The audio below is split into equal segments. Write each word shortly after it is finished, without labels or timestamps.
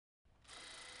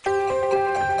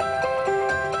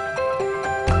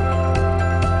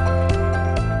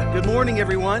Good morning,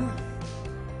 everyone.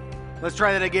 Let's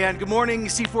try that again. Good morning,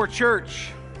 C4 Church.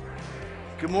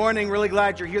 Good morning. Really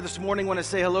glad you're here this morning. Want to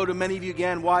say hello to many of you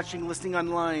again watching, listening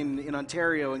online in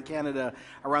Ontario and Canada,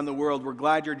 around the world. We're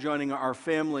glad you're joining our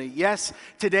family. Yes,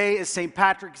 today is St.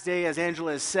 Patrick's Day, as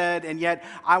Angela has said, and yet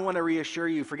I want to reassure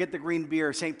you, forget the green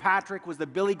beer. St. Patrick was the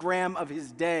Billy Graham of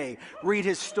his day. Read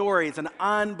his story. It's an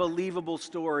unbelievable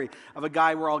story of a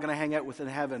guy we're all going to hang out with in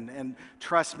heaven, and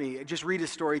trust me, just read his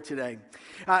story today.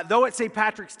 Though it's St.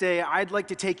 Patrick's Day, I'd like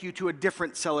to take you to a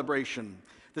different celebration.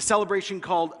 The celebration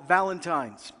called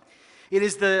Valentine's. It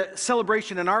is the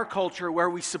celebration in our culture where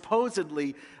we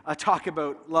supposedly talk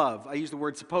about love. I use the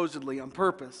word supposedly on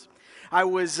purpose. I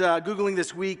was Googling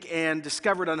this week and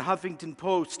discovered on Huffington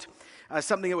Post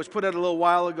something that was put out a little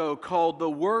while ago called The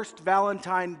Worst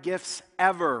Valentine Gifts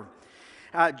Ever.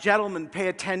 Gentlemen, pay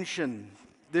attention.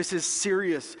 This is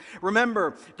serious.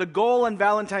 Remember, the goal on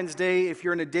Valentine's Day, if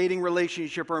you're in a dating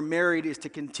relationship or married, is to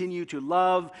continue to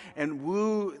love and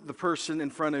woo the person in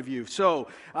front of you. So,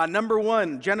 number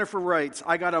one, Jennifer writes,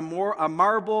 I got a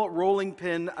marble rolling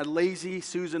pin, a lazy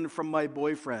Susan from my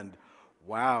boyfriend.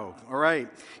 Wow. All right.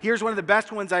 Here's one of the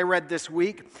best ones I read this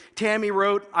week. Tammy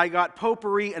wrote, I got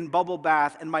potpourri and bubble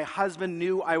bath, and my husband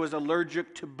knew I was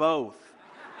allergic to both.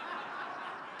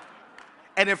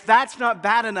 And if that's not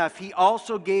bad enough, he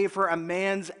also gave her a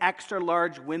man's extra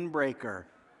large windbreaker.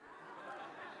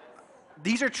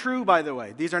 These are true, by the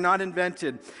way. These are not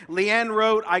invented. Leanne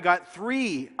wrote, I got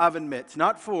 3 oven mitts,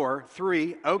 not 4,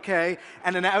 3, okay,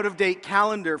 and an out-of-date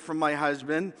calendar from my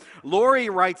husband. Lori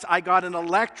writes, I got an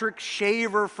electric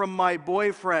shaver from my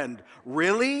boyfriend.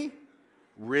 Really?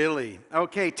 Really?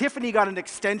 Okay, Tiffany got an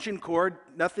extension cord.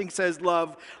 Nothing says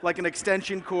love like an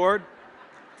extension cord.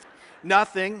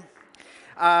 Nothing.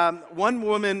 One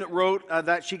woman wrote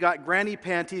that she got granny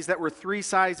panties that were 3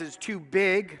 sizes too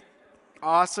big.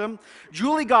 Awesome.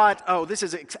 Julie got, this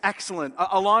is excellent,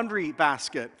 a laundry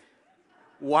basket.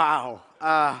 Wow.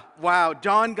 Wow.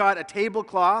 Dawn got a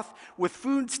tablecloth with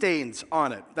food stains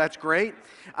on it. That's great.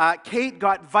 Kate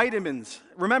got vitamins.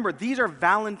 Remember, these are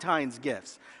Valentine's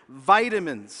gifts.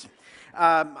 Vitamins.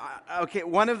 Okay,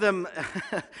 one of them,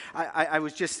 I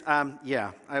was just,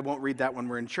 I won't read that when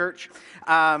we're in church.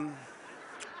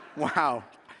 Wow.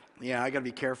 Yeah, I got to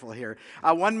be careful here.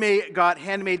 One got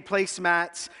handmade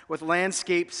placemats with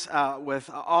landscapes with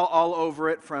all over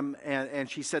it and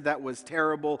she said that was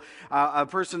terrible. A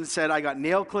person said, I got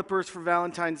nail clippers for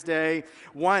Valentine's Day.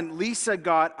 Lisa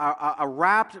got a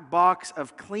wrapped box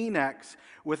of Kleenex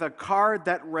with a card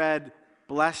that read,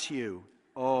 bless you.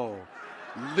 Oh,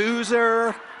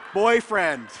 loser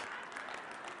boyfriend.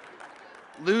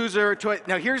 Loser.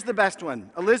 Now here's the best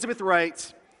one. Elizabeth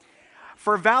writes,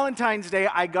 for Valentine's Day,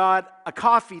 I got a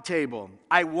coffee table.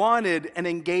 I wanted an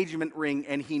engagement ring,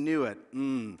 and he knew it.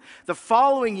 The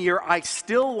following year, I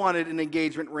still wanted an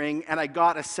engagement ring, and I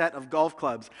got a set of golf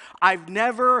clubs. I've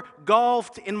never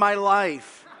golfed in my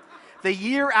life. The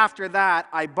year after that,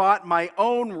 I bought my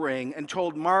own ring and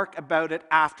told Mark about it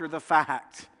after the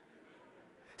fact.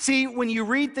 See, when you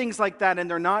read things like that, and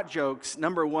they're not jokes,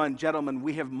 number one, gentlemen,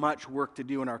 we have much work to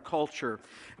do in our culture.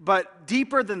 But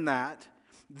deeper than that,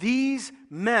 these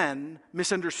men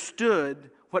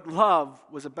misunderstood what love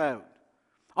was about.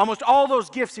 Almost all those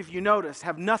gifts, if you notice,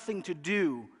 have nothing to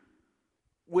do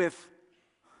with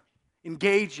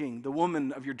engaging the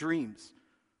woman of your dreams.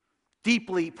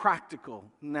 Deeply practical.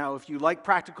 Now, if you like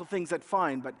practical things, that's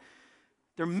fine, but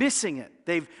they're missing it.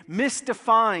 They've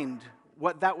misdefined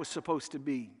what that was supposed to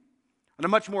be. On a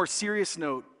much more serious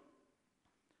note,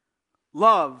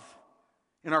 love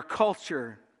in our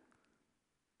culture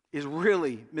is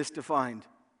really misdefined.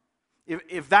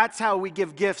 If that's how we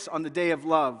give gifts on the day of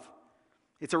love,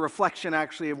 it's a reflection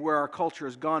actually of where our culture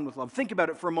has gone with love. Think about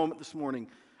it for a moment this morning.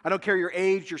 I don't care your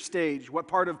age, your stage, what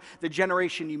part of the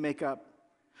generation you make up.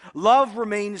 Love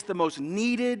remains the most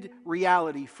needed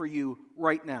reality for you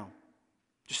right now.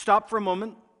 Just stop for a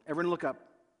moment. Everyone look up.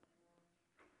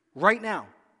 Right now.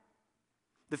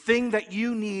 The thing that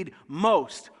you need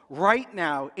most right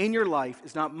now in your life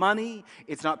is not money,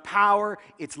 it's not power,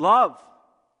 it's love.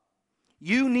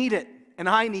 You need it, and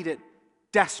I need it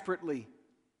desperately,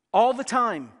 all the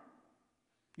time.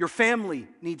 Your family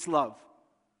needs love.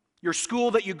 Your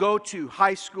school that you go to,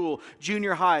 high school,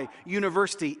 junior high,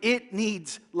 university, it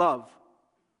needs love.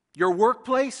 Your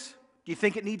workplace, do you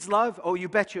think it needs love? Oh, you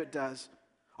bet you it does.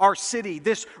 Our city,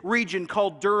 this region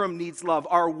called Durham needs love.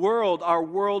 Our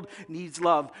world needs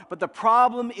love. But the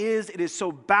problem is it is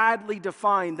so badly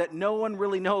defined that no one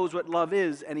really knows what love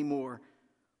is anymore.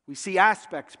 We see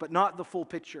aspects, but not the full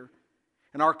picture.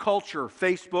 In our culture,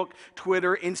 Facebook,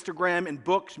 Twitter, Instagram, and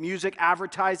books, music,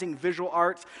 advertising, visual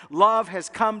arts, love has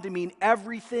come to mean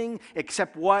everything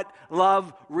except what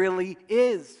love really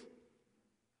is.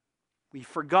 We've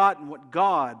forgotten what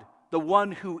God, the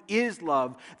one who is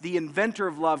love, the inventor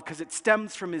of love, because it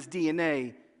stems from his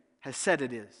DNA, has said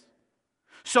it is.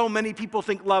 So many people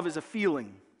think love is a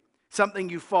feeling, something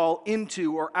you fall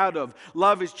into or out of.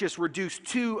 Love is just reduced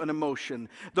to an emotion.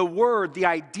 The word, the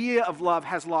idea of love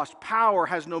has lost power,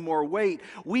 has no more weight.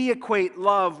 We equate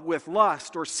love with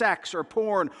lust or sex or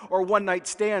porn or one-night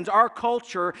stands. Our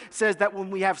culture says that when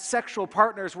we have sexual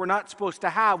partners we're not supposed to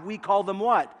have, we call them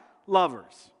what?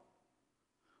 Lovers.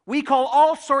 We call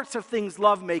all sorts of things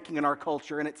lovemaking in our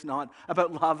culture, and it's not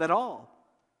about love at all.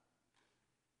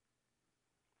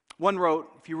 One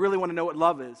wrote, if you really want to know what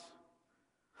love is,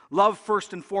 love,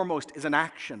 first and foremost, is an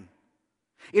action.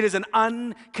 It is an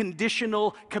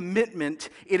unconditional commitment.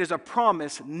 It is a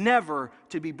promise never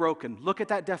to be broken. Look at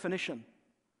that definition.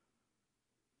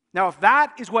 Now, if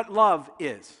that is what love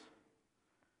is,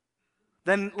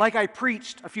 then like I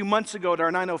preached a few months ago at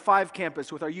our 905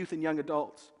 campus with our youth and young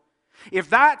adults, if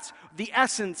that's the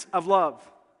essence of love,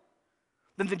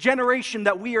 then the generation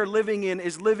that we are living in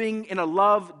is living in a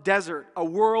love desert, a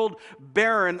world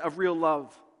barren of real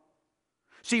love.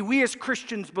 See, we as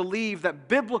Christians believe that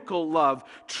biblical love,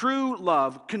 true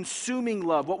love, consuming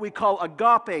love, what we call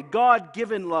agape,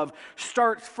 God-given love,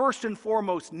 starts first and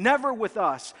foremost never with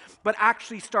us, but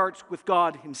actually starts with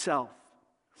God himself.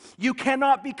 You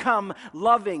cannot become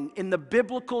loving in the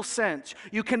biblical sense.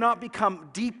 You cannot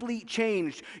become deeply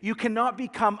changed. You cannot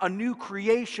become a new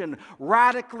creation,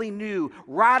 radically new,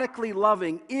 radically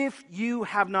loving, if you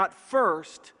have not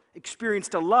first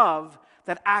experienced a love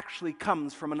that actually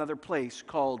comes from another place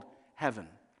called heaven.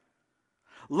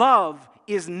 Love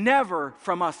is never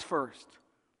from us first.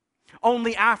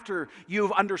 Only after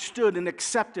you've understood and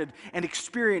accepted and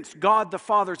experienced God the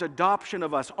Father's adoption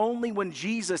of us, only when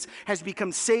Jesus has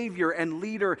become Savior and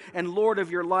leader and Lord of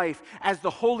your life, as the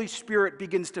Holy Spirit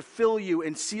begins to fill you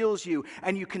and seals you,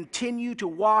 and you continue to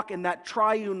walk in that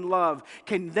triune love,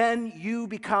 can then you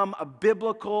become a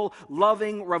biblical,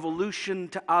 loving revolution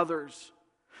to others.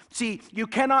 See, you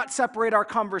cannot separate our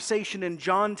conversation in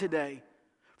John today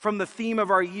from the theme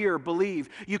of our year, believe.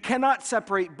 You cannot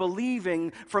separate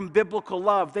believing from biblical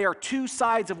love. They are two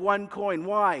sides of one coin.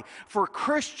 Why? For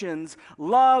Christians,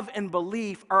 love and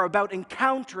belief are about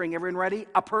encountering, everyone ready?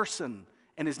 A person,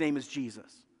 and his name is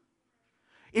Jesus.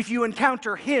 If you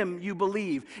encounter him, you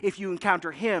believe. If you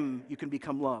encounter him, you can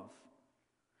become love.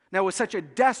 Now, with such a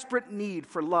desperate need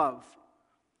for love,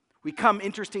 we come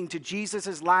interesting to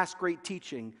Jesus' last great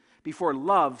teaching before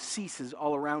love ceases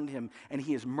all around him and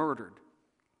he is murdered.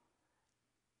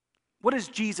 What does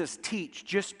Jesus teach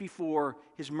just before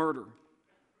his murder?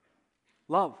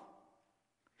 Love.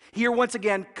 Here once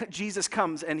again, Jesus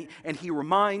comes and he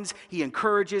reminds, he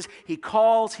encourages, he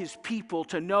calls his people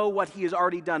to know what he has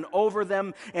already done over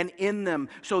them and in them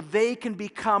so they can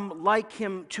become like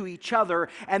him to each other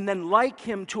and then like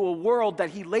him to a world that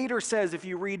he later says, if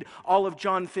you read all of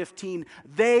John 15,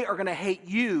 they are going to hate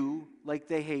you like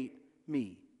they hate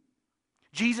me.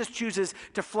 Jesus chooses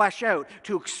to flesh out,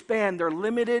 to expand their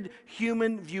limited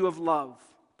human view of love.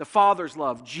 The Father's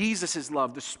love, Jesus'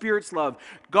 love, the Spirit's love,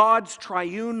 God's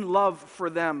triune love for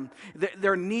them.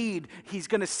 Their need, he's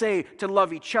going to say, to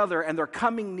love each other, and their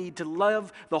coming need to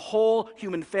love the whole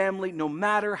human family, no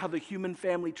matter how the human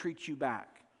family treats you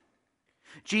back.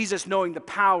 Jesus, knowing the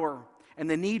power and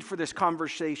the need for this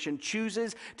conversation,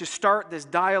 chooses to start this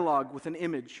dialogue with an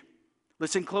image.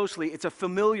 Listen closely, it's a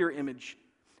familiar image.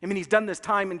 I mean, he's done this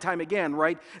time and time again,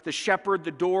 right? The shepherd,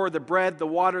 the door, the bread, the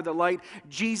water, the light.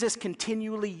 Jesus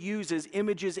continually uses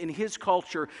images in his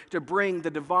culture to bring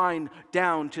the divine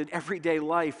down to everyday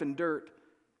life and dirt.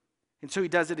 And so he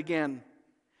does it again.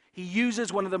 He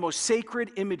uses one of the most sacred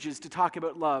images to talk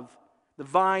about love, the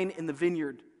vine in the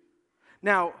vineyard.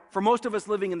 Now, for most of us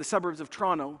living in the suburbs of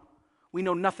Toronto, we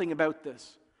know nothing about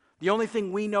this. The only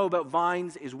thing we know about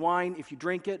vines is wine if you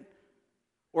drink it,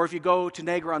 or if you go to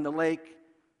Niagara-on-the-Lake,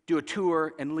 do a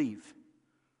tour, and leave.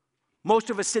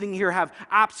 Most of us sitting here have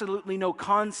absolutely no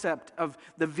concept of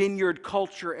the vineyard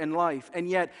culture and life, and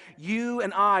yet you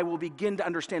and I will begin to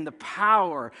understand the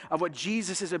power of what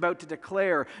Jesus is about to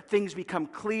declare. Things become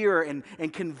clear and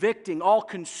convicting,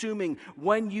 all-consuming,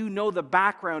 when you know the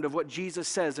background of what Jesus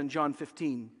says in John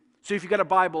 15. So if you've got a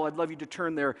Bible, I'd love you to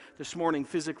turn there this morning,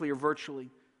 physically or virtually.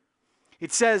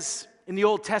 It says in the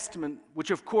Old Testament, which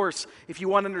of course, if you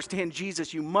want to understand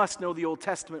Jesus, you must know the Old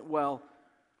Testament well.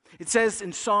 It says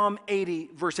in Psalm 80,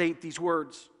 verse 8, these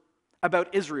words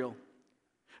about Israel.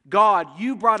 God,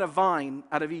 you brought a vine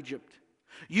out of Egypt.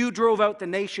 You drove out the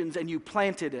nations and you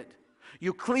planted it.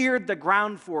 You cleared the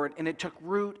ground for it and it took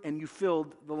root and you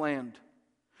filled the land.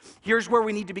 Here's where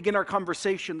we need to begin our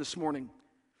conversation this morning.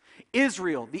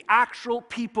 Israel, the actual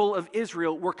people of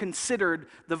Israel, were considered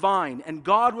the vine, and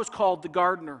God was called the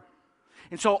gardener.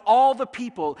 And so all the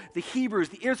people, the Hebrews,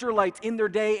 the Israelites in their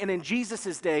day and in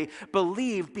Jesus' day,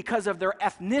 believed because of their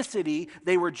ethnicity,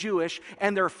 they were Jewish,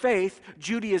 and their faith,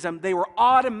 Judaism, they were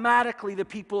automatically the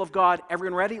people of God.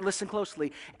 Everyone ready? Listen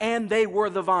closely. And they were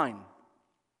the vine.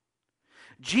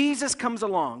 Jesus comes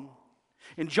along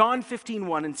in John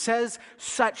 15:1 and says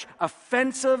such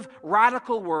offensive,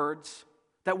 radical words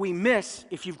that we miss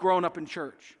if you've grown up in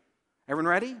church. Everyone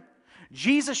ready?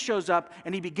 Jesus shows up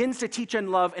and he begins to teach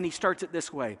in love, and he starts it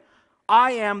this way.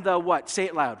 I am the what? Say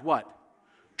it loud. What?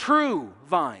 True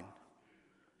vine.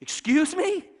 Excuse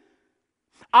me?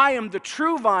 I am the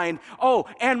true vine. Oh,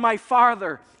 and my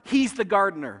Father, he's the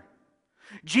gardener.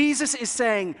 Jesus is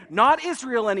saying, not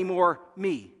Israel anymore,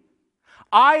 me.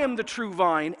 I am the true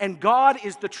vine, and God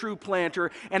is the true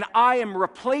planter, and I am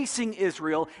replacing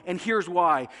Israel, and here's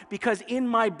why. Because in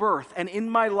my birth, and in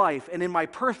my life, and in my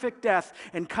perfect death,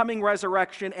 and coming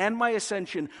resurrection, and my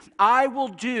ascension, I will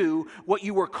do what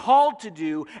you were called to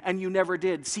do, and you never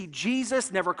did. See,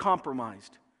 Jesus never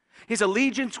compromised. His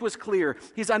allegiance was clear,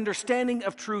 his understanding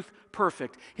of truth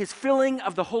perfect, his filling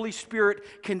of the Holy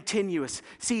Spirit continuous.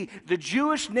 See, the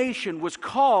Jewish nation was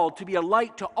called to be a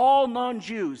light to all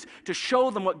non-Jews, to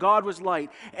show them what God was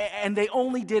like, and they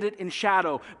only did it in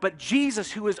shadow. But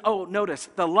Jesus, who is, notice,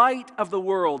 the light of the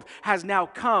world, has now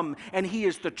come, and he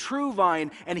is the true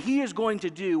vine, and he is going to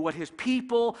do what his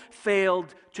people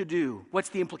failed to do. What's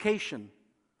the implication?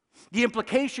 The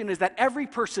implication is that every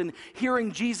person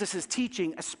hearing Jesus'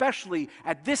 teaching, especially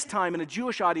at this time in a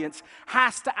Jewish audience,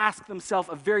 has to ask themselves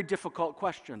a very difficult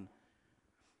question.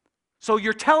 So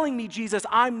you're telling me, Jesus,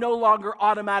 I'm no longer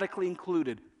automatically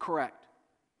included. Correct.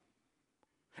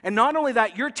 And not only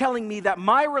that, you're telling me that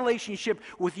my relationship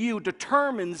with you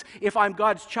determines if I'm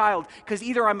God's child, because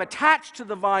either I'm attached to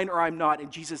the vine or I'm not.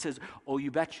 And Jesus says, oh,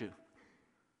 you bet you.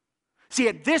 See,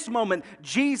 at this moment,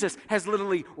 Jesus has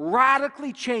literally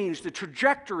radically changed the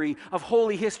trajectory of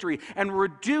holy history and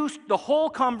reduced the whole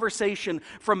conversation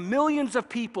from millions of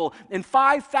people in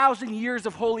 5,000 years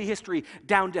of holy history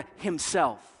down to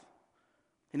himself.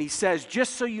 And he says,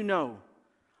 just so you know,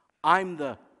 I'm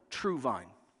the true vine.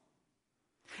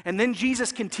 And then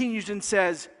Jesus continues and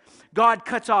says, God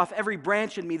cuts off every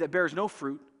branch in me that bears no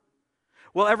fruit,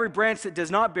 while every branch that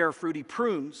does not bear fruit, he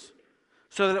prunes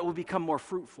so that it will become more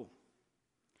fruitful.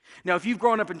 Now, if you've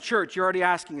grown up in church, you're already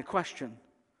asking a question.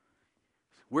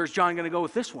 Where's John going to go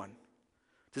with this one?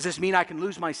 Does this mean I can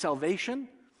lose my salvation?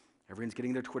 Everyone's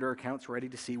getting their Twitter accounts ready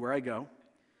to see where I go.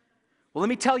 Well, let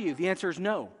me tell you, the answer is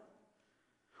no.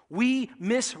 We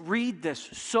misread this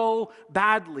so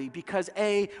badly because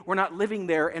A, we're not living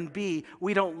there, and B,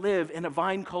 we don't live in a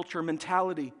vine culture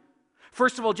mentality.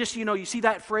 First of all, just so you know, you see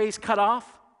that phrase, cut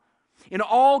off? In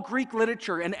all Greek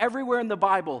literature and everywhere in the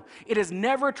Bible, it is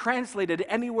never translated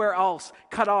anywhere else,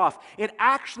 cut off. It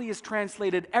actually is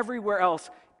translated everywhere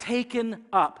else, taken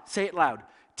up. Say it loud.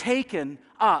 Taken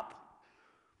up.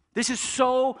 This is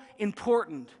so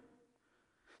important.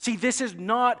 See, this is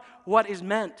not what is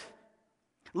meant.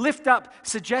 Lift up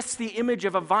suggests the image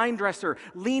of a vine dresser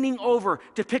leaning over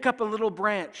to pick up a little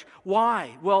branch.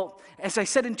 Why? Well, as I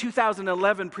said in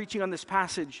 2011, preaching on this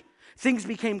passage, things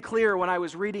became clear when I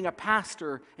was reading a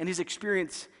pastor and his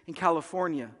experience in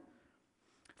California.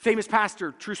 Famous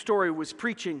pastor, true story, was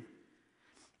preaching.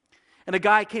 And a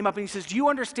guy came up and he says, do you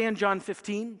understand John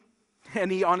 15?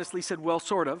 And he honestly said, well,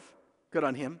 sort of. Good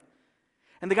on him.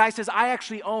 And the guy says, I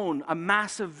actually own a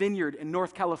massive vineyard in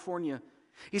North California.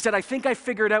 He said, I think I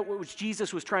figured out what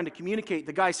Jesus was trying to communicate.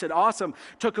 The guy said, awesome.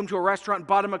 Took him to a restaurant,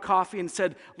 bought him a coffee, and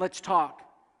said, let's talk.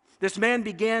 This man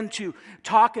began to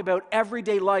talk about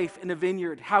everyday life in a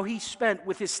vineyard, how he spent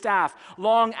with his staff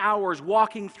long hours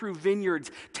walking through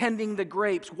vineyards, tending the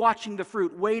grapes, watching the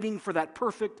fruit, waiting for that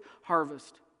perfect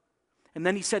harvest. And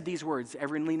then he said these words,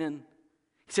 everyone lean in.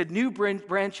 He said,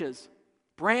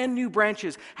 brand new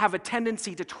branches have a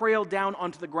tendency to trail down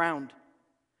onto the ground,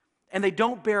 and they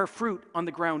don't bear fruit on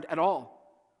the ground at all.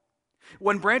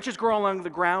 When branches grow along the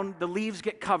ground, the leaves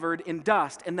get covered in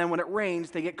dust, and then when it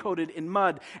rains, they get coated in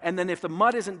mud. And then if the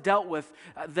mud isn't dealt with,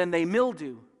 then they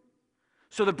mildew.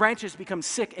 So the branches become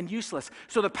sick and useless.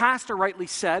 So the pastor rightly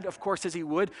said, of course, as he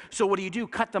would, so what do?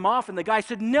 Cut them off? And the guy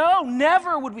said, no,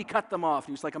 never would we cut them off. And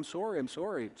he was like, I'm sorry,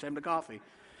 send him to coffee.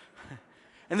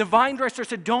 And the vine dresser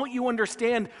said, don't you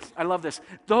understand? I love this.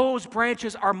 Those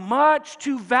branches are much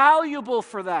too valuable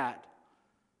for that.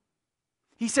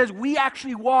 He says we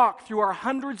actually walk through our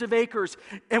hundreds of acres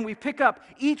and we pick up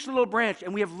each little branch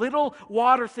and we have little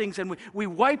water things and we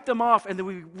wipe them off and then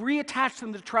we reattach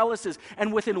them to trellises,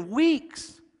 and within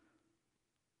weeks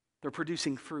they're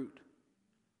producing fruit.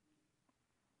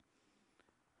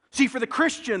 See, for the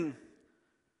Christian,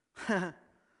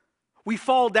 we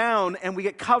fall down and we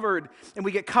get covered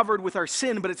with our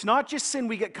sin, but it's not just sin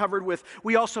we get covered with.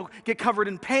 We also get covered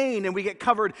in pain and we get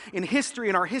covered in history,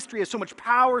 and our history has so much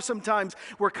power sometimes.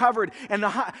 We're covered. And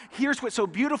here's what's so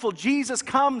beautiful. Jesus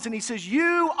comes and he says,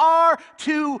 you are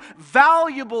too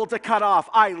valuable to cut off.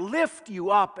 I lift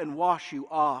you up and wash you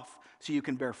off so you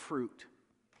can bear fruit.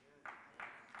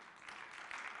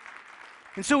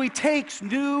 And so he takes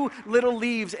new little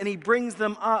leaves and he brings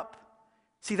them up.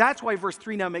 See, that's why verse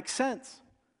 3 now makes sense.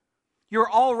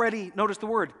 You're already, notice the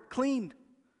word, cleaned.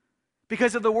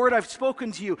 Because of the word I've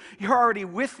spoken to you, you're already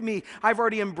with me. I've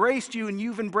already embraced you and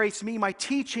you've embraced me. My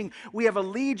teaching, we have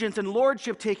allegiance and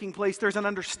lordship taking place. There's an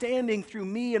understanding through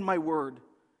me and my word.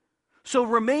 So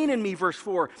remain in me, verse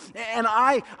 4, and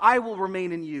I will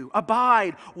remain in you.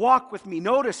 Abide, walk with me.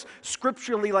 Notice,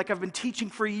 scripturally, like I've been teaching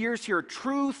for years here,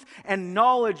 truth and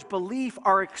knowledge, belief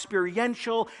are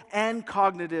experiential and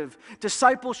cognitive.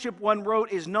 Discipleship, one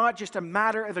wrote, is not just a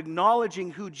matter of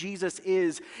acknowledging who Jesus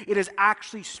is. It is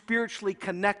actually spiritually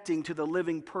connecting to the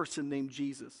living person named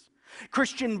Jesus.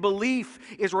 Christian belief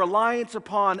is reliance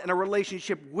upon and a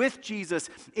relationship with Jesus.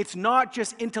 It's not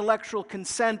just intellectual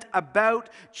consent about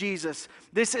Jesus.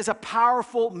 This is a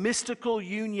powerful, mystical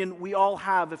union we all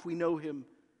have if we know him.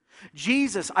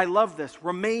 Jesus, I love this,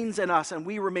 remains in us and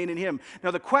we remain in him.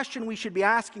 Now the question we should be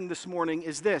asking this morning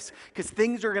is this, because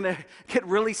things are going to get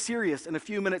really serious in a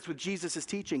few minutes with Jesus'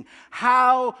 teaching.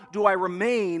 How do I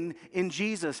remain in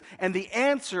Jesus? And the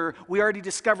answer we already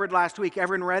discovered last week.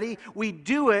 Everyone ready? We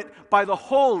do it by the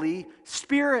Holy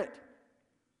Spirit.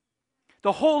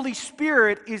 The Holy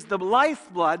Spirit is the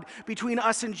lifeblood between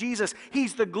us and Jesus.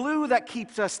 He's the glue that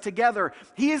keeps us together.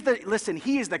 He is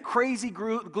the crazy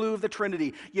glue of the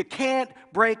Trinity. You can't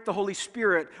break the Holy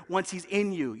Spirit once he's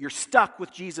in you. You're stuck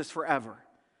with Jesus forever.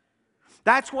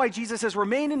 That's why Jesus says,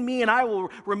 remain in me and I will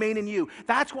remain in you.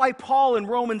 That's why Paul in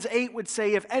Romans 8 would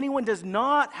say, if anyone does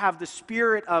not have the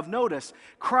spirit of, notice,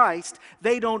 Christ,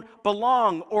 they don't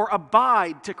belong or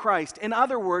abide to Christ. In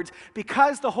other words,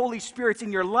 because the Holy Spirit's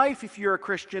in your life, if you're a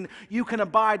Christian, you can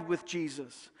abide with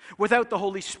Jesus. Without the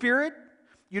Holy Spirit,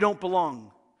 you don't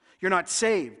belong. You're not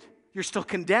saved. You're still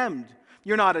condemned.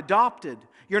 You're not adopted.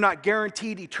 You're not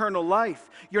guaranteed eternal life.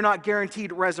 You're not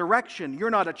guaranteed resurrection. You're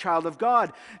not a child of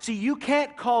God. See, you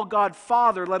can't call God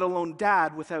Father, let alone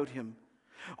Dad, without him.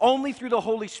 Only through the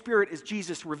Holy Spirit is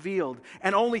Jesus revealed,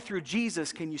 and only through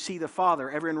Jesus can you see the Father.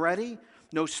 Everyone ready?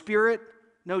 No Spirit,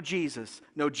 no Jesus.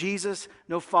 No Jesus,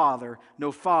 no Father.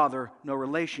 No Father, no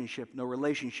relationship. No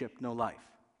relationship, no life.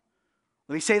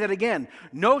 Let me say that again.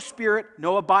 No Spirit,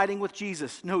 no abiding with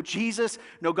Jesus. No Jesus,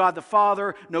 no God the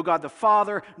Father, no God the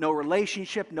Father, no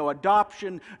relationship, no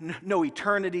adoption, no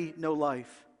eternity, no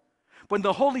life. When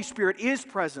the Holy Spirit is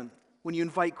present, when you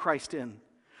invite Christ in,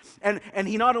 and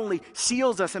he not only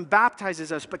seals us and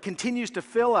baptizes us, but continues to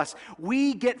fill us,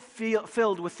 we get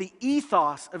filled with the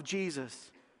ethos of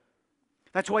Jesus.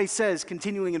 That's why he says,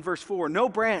 continuing in verse 4, no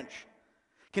branch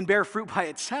can bear fruit by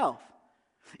itself.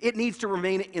 It needs to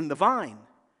remain in the vine.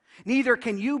 Neither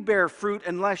can you bear fruit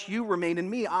unless you remain in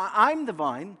me. I'm the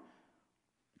vine,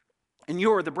 and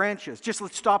you're the branches. Just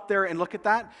let's stop there and look at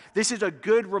that. This is a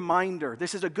good reminder.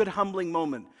 This is a good humbling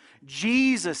moment.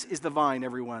 Jesus is the vine,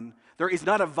 everyone. There is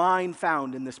not a vine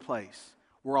found in this place.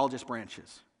 We're all just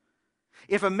branches.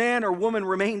 If a man or woman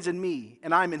remains in me,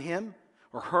 and I'm in him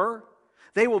or her,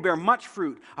 they will bear much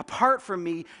fruit. Apart from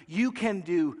me, you can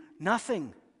do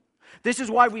nothing. This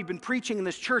is why we've been preaching in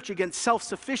this church against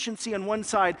self-sufficiency on one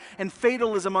side and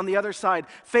fatalism on the other side.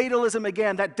 Fatalism,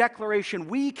 again, that declaration,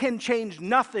 we can change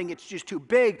nothing. It's just too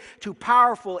big, too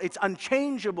powerful. It's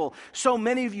unchangeable. So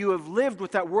many of you have lived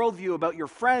with that worldview about your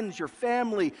friends, your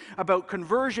family, about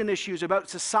conversion issues, about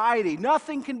society.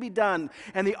 Nothing can be done.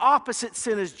 And the opposite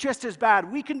sin is just as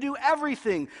bad. We can do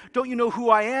everything. Don't you know who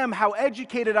I am, how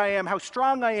educated I am, how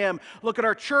strong I am? Look at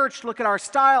our church, look at our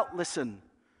style. Listen.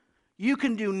 You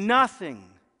can do nothing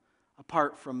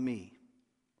apart from me.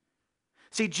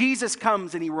 See, Jesus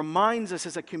comes and he reminds us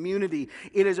as a community,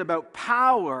 it is about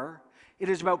power. It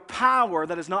is about power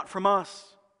that is not from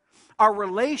us. Our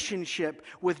relationship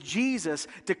with Jesus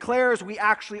declares we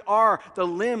actually are the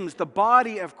limbs, the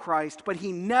body of Christ, but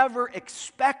he never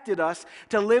expected us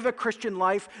to live a Christian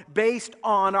life based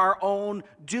on our own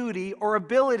duty or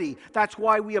ability. That's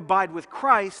why we abide with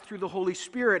Christ through the Holy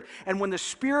Spirit. And when the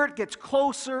Spirit gets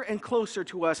closer and closer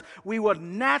to us, we would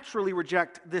naturally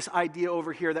reject this idea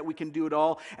over here that we can do it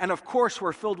all. And of course,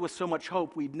 we're filled with so much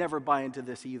hope, we'd never buy into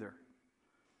this either.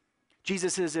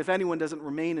 Jesus says, if anyone doesn't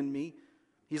remain in me,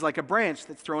 he's like a branch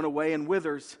that's thrown away and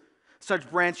withers. Such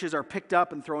branches are picked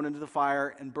up and thrown into the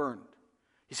fire and burned.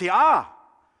 You say,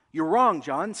 you're wrong,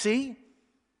 John. See?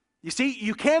 You see,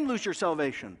 you can lose your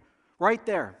salvation. Right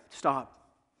there. Stop.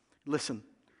 Listen.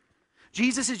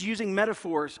 Jesus is using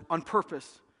metaphors on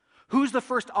purpose. Who's the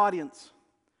first audience?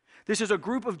 This is a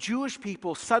group of Jewish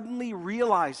people suddenly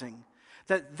realizing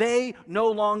that they no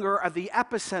longer are the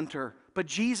epicenter, but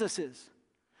Jesus is.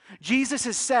 Jesus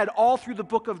has said all through the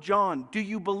book of John, do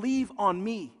you believe on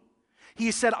me?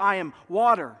 He said, I am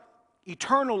water,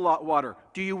 eternal water.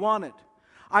 Do you want it?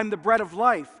 I'm the bread of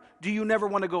life. Do you never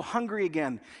want to go hungry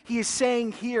again? He is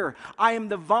saying here, I am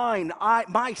the vine.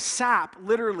 My sap,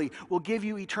 literally, will give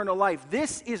you eternal life.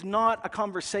 This is not a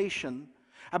conversation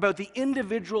about the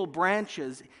individual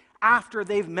branches after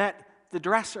they've met the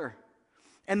dresser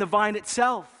and the vine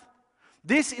itself.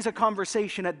 This is a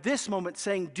conversation at this moment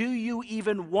saying, do you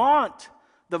even want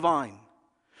the vine?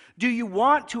 Do you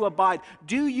want to abide?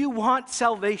 Do you want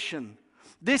salvation?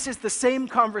 This is the same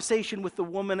conversation with the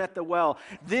woman at the well.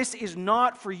 This is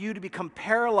not for you to become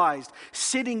paralyzed,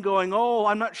 sitting going,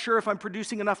 I'm not sure if I'm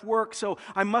producing enough work, so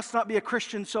I must not be a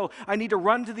Christian, so I need to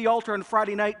run to the altar on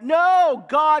Friday night. No,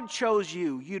 God chose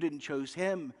you. You didn't choose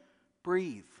him.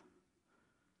 Breathe.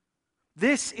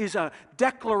 This is a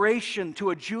declaration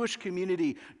to a Jewish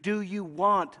community. Do you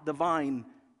want the vine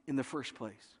in the first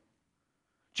place?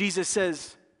 Jesus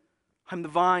says, I'm the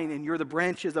vine and you're the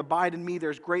branches. Abide in me.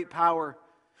 There's great power.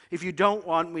 If you don't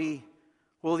want me,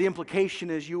 well, the implication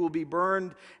is you will be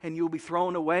burned and you will be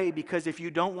thrown away, because if you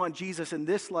don't want Jesus in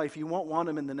this life, you won't want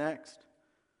him in the next.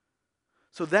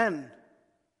 So then,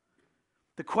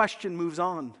 the question moves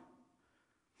on.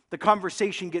 The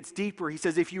conversation gets deeper. He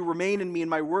says, if you remain in me and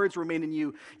my words remain in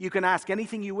you, you can ask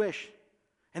anything you wish,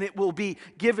 and it will be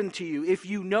given to you. If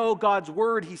you know God's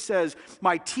word, he says,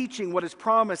 my teaching, what is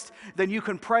promised, then you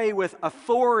can pray with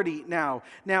authority now.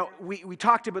 Now, we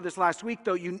talked about this last week,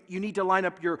 though. You need to line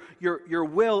up your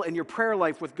will and your prayer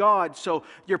life with God. So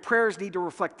your prayers need to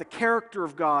reflect the character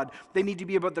of God. They need to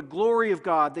be about the glory of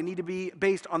God. They need to be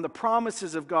based on the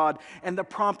promises of God and the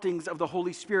promptings of the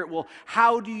Holy Spirit. Well,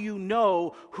 how do you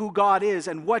know who God is,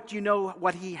 and what do you know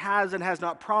what he has and has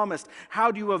not promised?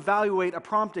 How do you evaluate a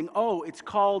prompting? It's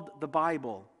called the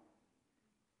Bible.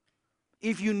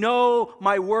 If you know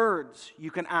my words, you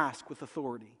can ask with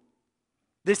authority.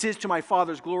 This is to my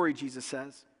Father's glory, Jesus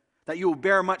says, that you will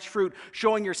bear much fruit,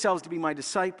 showing yourselves to be my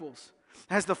disciples.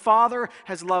 As the Father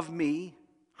has loved me,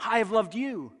 I have loved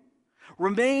you.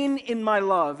 Remain in my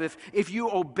love. If you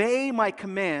obey my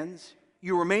commands,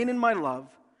 you remain in my love,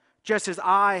 just as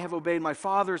I have obeyed my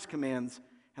Father's commands,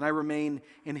 and I remain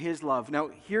in his love. Now,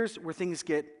 here's where things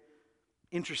get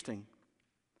interesting.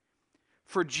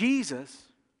 For Jesus,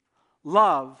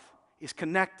 love is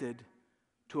connected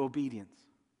to obedience.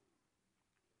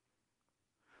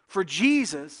 For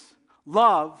Jesus,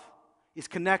 love is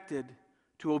connected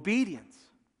to obedience.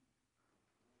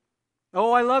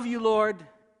 Oh, I love you, Lord.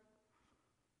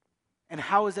 And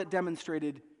how is that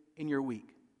demonstrated in your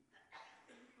week?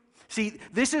 See,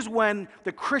 this is when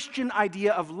the Christian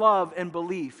idea of love and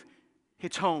belief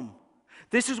hits home.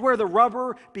 This is where the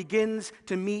rubber begins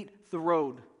to meet the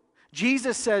road.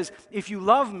 Jesus says, if you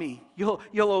love me,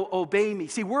 you'll obey me.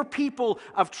 See, we're people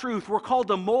of truth. We're called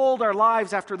to mold our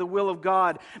lives after the will of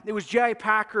God. It was J.I.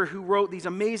 Packer who wrote these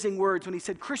amazing words when he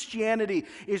said, Christianity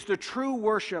is the true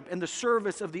worship and the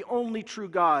service of the only true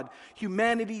God,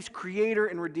 humanity's creator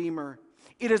and redeemer.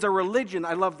 It is a religion,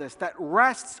 I love this, that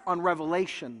rests on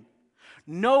revelation.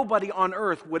 Nobody on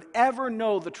earth would ever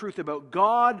know the truth about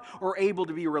God or able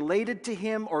to be related to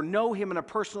him or know him in a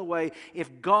personal way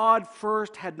if God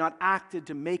first had not acted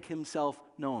to make himself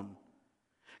known.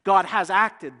 God has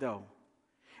acted, though.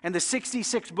 And the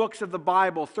 66 books of the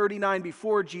Bible, 39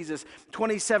 before Jesus,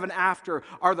 27 after,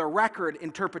 are the record,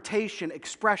 interpretation,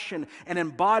 expression, and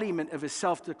embodiment of his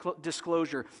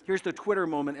self-disclosure. Here's the Twitter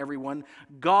moment, everyone.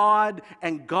 God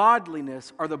and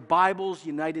godliness are the Bible's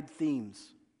united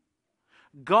themes.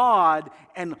 God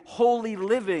and holy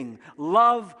living,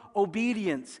 love,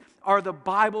 obedience are the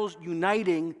Bible's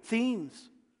uniting themes.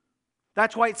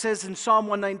 That's why it says in Psalm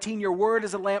 119, your word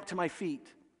is a lamp to my feet.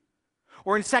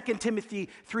 Or in 2 Timothy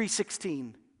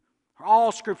 3:16,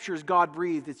 All Scripture is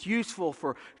God-breathed. It's useful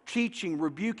for teaching,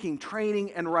 rebuking,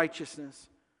 training, and righteousness.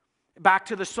 Back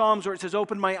to the Psalms where it says,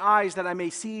 open my eyes that I may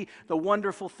see the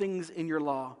wonderful things in your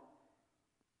law.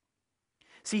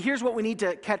 See, here's what we need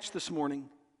to catch this morning.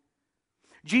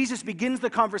 Jesus begins the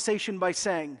conversation by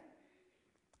saying,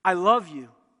 I love you,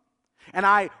 and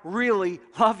I really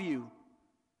love you.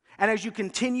 And as you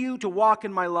continue to walk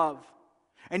in my love,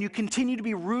 and you continue to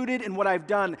be rooted in what I've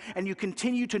done, and you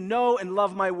continue to know and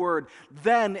love my word,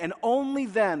 then and only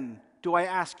then do I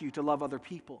ask you to love other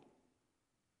people.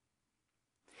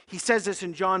 He says this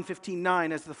in John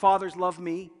 15:9, as the Father's love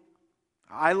me,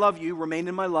 I love you, remain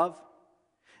in my love.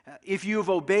 If you have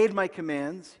obeyed my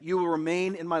commands, you will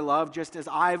remain in my love, just as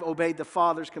I've obeyed the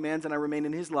Father's commands and I remain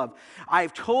in his love.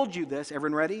 I've told you this,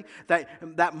 everyone ready?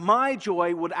 That my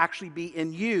joy would actually be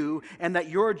in you and that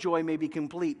your joy may be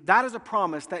complete. That is a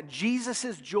promise that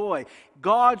Jesus' joy,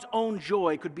 God's own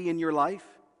joy, could be in your life.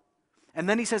 And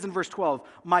then he says in verse 12,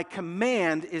 my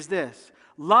command is this,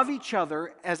 love each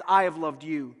other as I have loved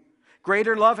you.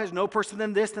 Greater love has no person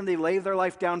than this, than they lay their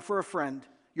life down for a friend.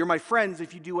 You're my friends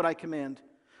if you do what I command.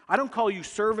 I don't call you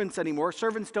servants anymore.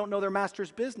 Servants don't know their master's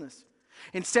business.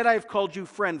 Instead, I have called you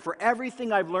friend. For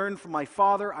everything I've learned from my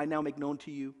Father, I now make known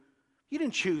to you. You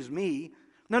didn't choose me.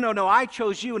 No. I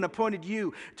chose you and appointed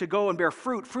you to go and bear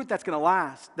fruit that's going to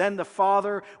last. Then the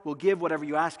Father will give whatever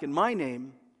you ask in my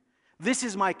name. This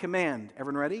is my command.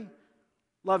 Everyone ready?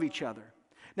 Love each other.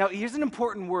 Now, here's an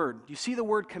important word. Do you see the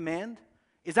word command?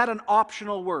 Is that an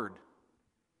optional word?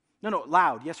 No,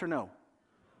 loud, yes or no?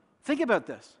 Think about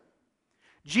this.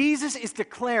 Jesus is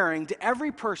declaring to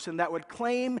every person that would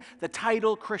claim the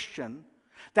title Christian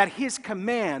that his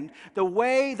command, the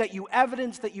way that you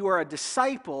evidence that you are a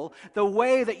disciple, the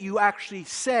way that you actually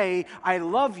say, I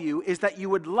love you, is that you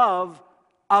would love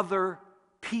other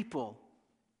people.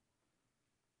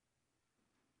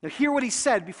 Now hear what he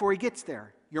said before he gets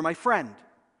there. You're my friend.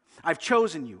 I've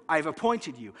chosen you. I've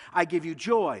appointed you. I give you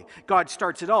joy. God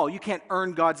starts it all. You can't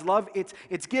earn God's love.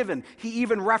 It's given. He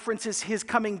even references his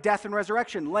coming death and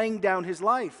resurrection, laying down his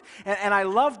life. And I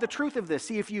love the truth of this.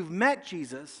 See, if you've met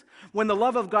Jesus, when the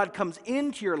love of God comes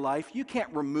into your life, you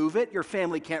can't remove it. Your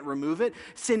family can't remove it.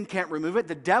 Sin can't remove it.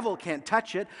 The devil can't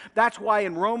touch it. That's why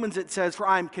in Romans it says, for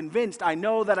I am convinced, I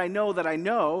know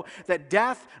that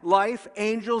death, life,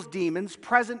 angels, demons,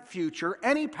 present, future,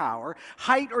 any power,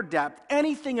 height or depth,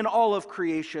 anything in all of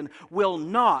creation will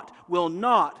not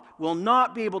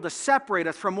be able to separate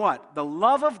us from what? The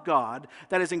love of God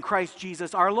that is in Christ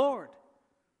Jesus our Lord.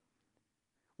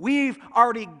 We've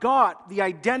already got the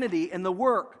identity and the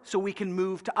work so we can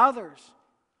move to others.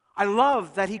 I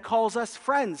love that he calls us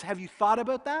friends. Have you thought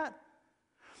about that?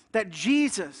 That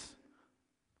Jesus,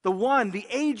 the one, the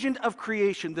agent of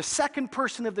creation, the second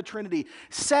person of the Trinity,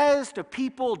 says to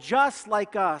people just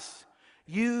like us,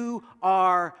 you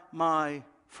are my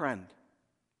friend.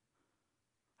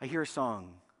 I hear a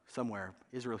song somewhere.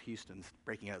 Israel Houston's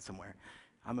breaking out somewhere.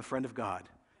 I'm a friend of God.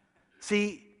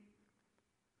 See,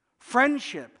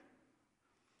 friendship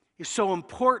is so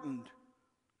important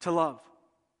to love.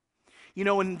 You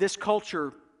know, in this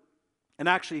culture, and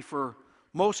actually for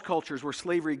most cultures where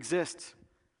slavery exists,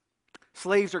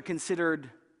 slaves are considered,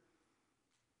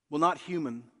 well, not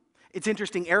human. It's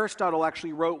interesting, Aristotle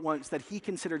actually wrote once that he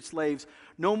considered slaves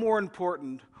no more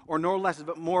important or no less,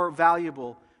 but more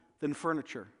valuable than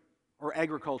furniture or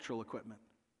agricultural equipment.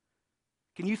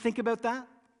 Can you think about that?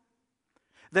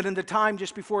 That in the time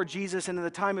just before Jesus and in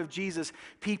the time of Jesus,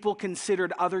 people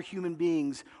considered other human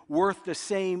beings worth the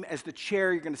same as the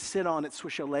chair you're going to sit on at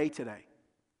Swiss Chalet today.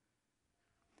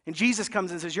 And Jesus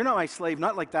comes and says, you're not my slave,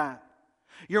 not like that.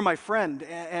 You're my friend.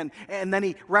 And then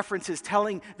he references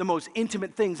telling the most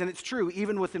intimate things. And it's true,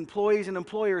 even with employees and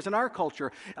employers in our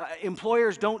culture.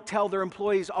 Employers don't tell their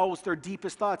employees always their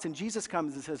deepest thoughts. And Jesus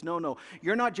comes and says, no,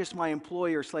 you're not just my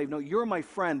employee or slave. No, you're my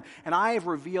friend. And I have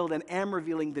revealed and am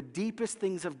revealing the deepest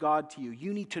things of God to you.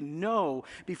 You need to know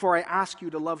before I ask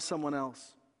you to love someone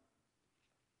else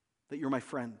that you're my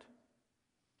friend.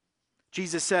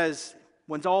 Jesus says,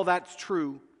 when all that's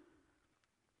true,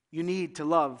 you need to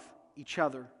love each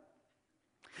other.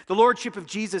 The lordship of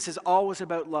Jesus is always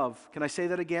about love. Can I say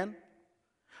that again?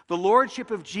 The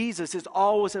lordship of Jesus is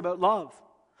always about love.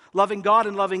 Loving God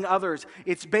and loving others.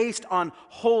 It's based on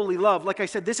holy love. Like I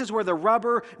said, this is where the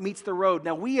rubber meets the road.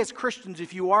 Now, we as Christians,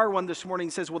 if you are one this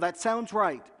morning, says, well, that sounds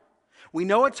right. We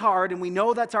know it's hard, and we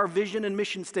know that's our vision and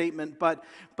mission statement, but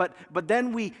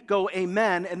then we go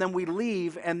amen, and then we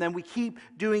leave, and then we keep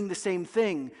doing the same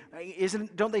thing.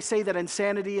 Don't they say that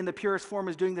insanity in the purest form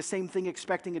is doing the same thing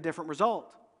expecting a different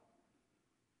result?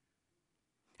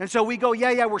 And so we go,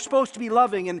 yeah, we're supposed to be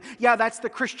loving, and yeah, that's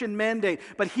the Christian mandate.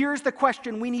 But here's the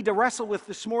question we need to wrestle with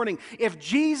this morning. If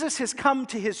Jesus has come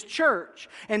to his church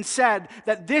and said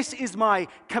that this is my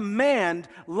command,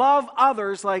 love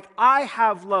others like I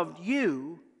have loved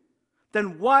you,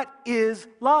 then what is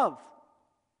love?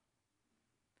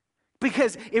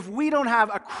 Because if we don't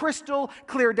have a crystal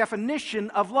clear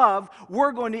definition of love,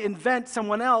 we're going to invent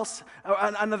someone else,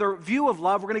 another view of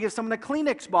love. We're going to give someone a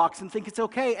Kleenex box and think it's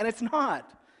okay, and it's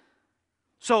not.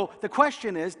 So the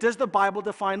question is, does the Bible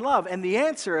define love? And the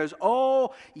answer is,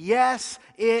 oh, yes,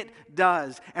 it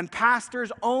does. And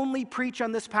pastors only preach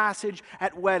on this passage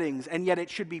at weddings, and yet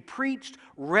it should be preached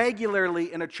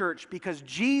regularly in a church because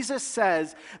Jesus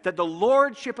says that the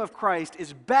lordship of Christ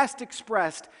is best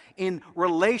expressed in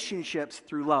relationships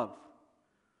through love.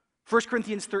 1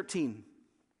 Corinthians 13.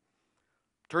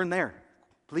 Turn there,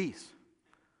 please.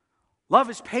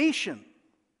 Love is patient.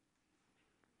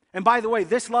 And by the way,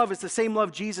 this love is the same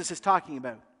love Jesus is talking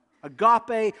about.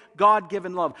 Agape,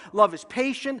 God-given love. Love is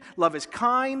patient. Love is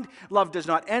kind. Love does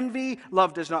not envy.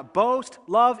 Love does not boast.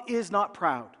 Love is not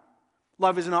proud.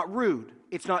 Love is not rude.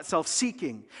 It's not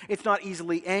self-seeking. It's not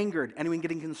easily angered. Anyone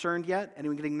getting concerned yet?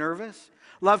 Anyone getting nervous?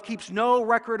 Love keeps no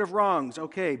record of wrongs.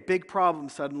 Okay, big problem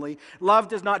suddenly. Love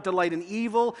does not delight in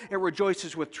evil. It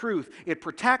rejoices with truth. It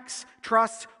protects,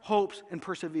 trusts, hopes, and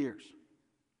perseveres.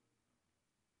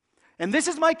 And this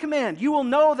is my command. You will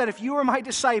know that if you are my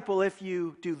disciple, if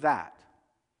you do that.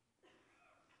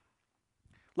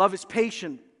 Love is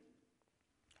patient.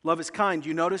 Love is kind.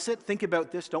 You notice it? Think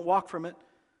about this. Don't walk from it.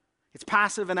 It's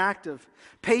passive and active.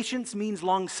 Patience means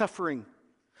long-suffering,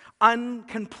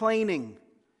 uncomplaining,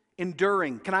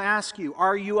 enduring. Can I ask you,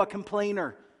 are you a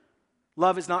complainer?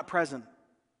 Love is not present.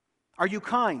 Are you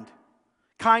kind?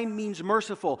 Kind means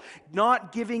merciful,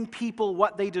 not giving people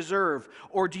what they deserve.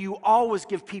 Or do you always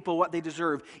give people what they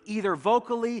deserve, either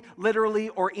vocally, literally,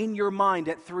 or in your mind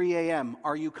at 3 a.m.?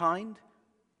 Are you kind?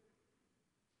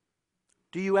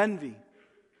 Do you envy?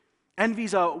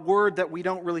 Envy's a word that we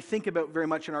don't really think about very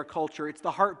much in our culture. It's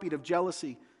the heartbeat of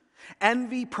jealousy.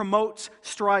 Envy promotes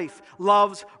strife,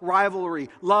 loves rivalry,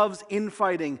 loves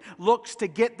infighting, looks to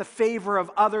get the favor of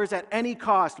others at any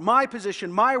cost. My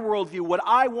position, my worldview, what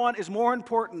I want is more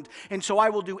important, and so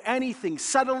I will do anything,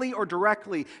 subtly or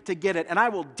directly, to get it, and I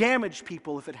will damage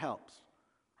people if it helps.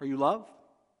 Are you love?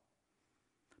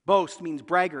 Boast means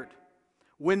braggart,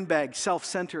 windbag,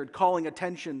 self-centered, calling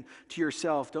attention to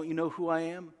yourself. Don't you know who I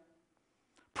am?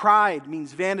 Pride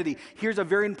means vanity. Here's a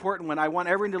very important one. I want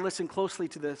everyone to listen closely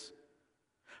to this.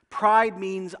 Pride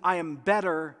means I am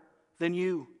better than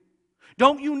you.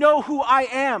 Don't you know who I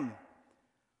am?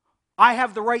 I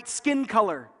have the right skin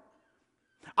color.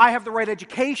 I have the right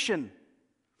education.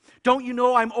 Don't you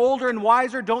know I'm older and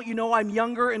wiser? Don't you know I'm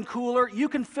younger and cooler? You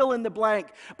can fill in the blank.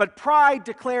 But pride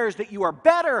declares that you are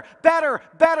better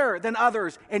than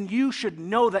others, and you should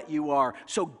know that you are.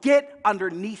 So get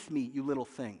underneath me, you little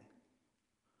thing.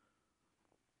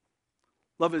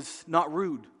 Love is not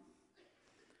rude.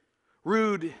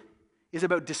 Rude is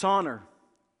about dishonor.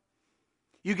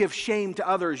 You give shame to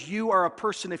others. You are a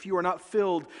person, if you are not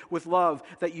filled with love,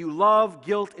 that you love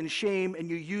guilt and shame and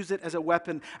you use it as a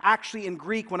weapon. Actually, in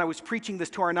Greek, when I was preaching this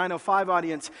to our 905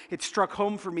 audience, it struck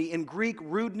home for me. In Greek,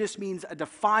 rudeness means a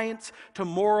defiance to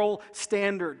moral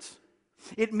standards.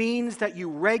 It means that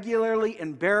you regularly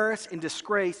embarrass and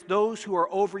disgrace those who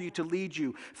are over you to lead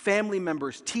you, family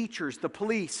members, teachers, the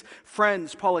police,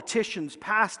 friends, politicians,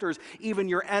 pastors, even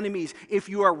your enemies. If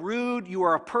you are rude, you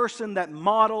are a person that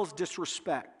models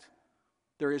disrespect.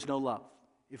 There is no love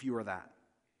if you are that.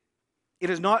 It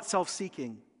is not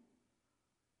self-seeking.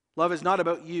 Love is not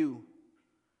about you.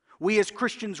 We as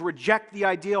Christians reject the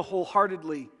idea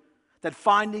wholeheartedly that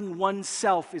finding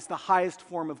oneself is the highest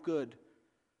form of good.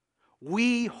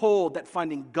 We hold that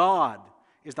finding God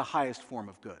is the highest form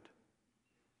of good.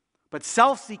 But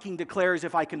self-seeking declares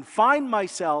if I can find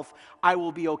myself, I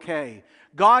will be okay.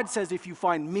 God says if you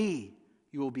find me,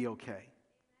 you will be okay.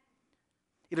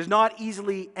 It is not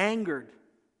easily angered.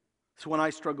 It's one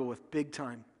I struggle with big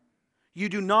time. You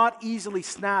do not easily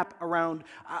snap around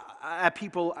at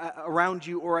people around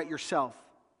you or at yourself.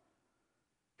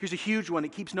 Here's a huge one.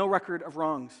 It keeps no record of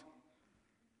wrongs.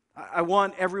 I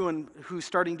want everyone who's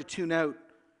starting to tune out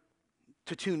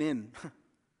to tune in.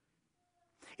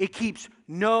 It keeps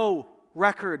no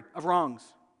record of wrongs.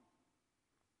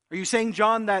 Are you saying,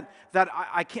 John, that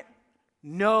I can't?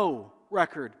 No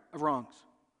record of wrongs.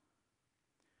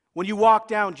 When you walk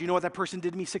down, do you know what that person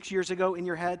did to me 6 years ago in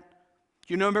your head?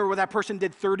 Do you remember what that person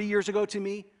did 30 years ago to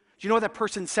me? Do you know what that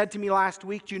person said to me last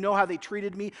week? Do you know how they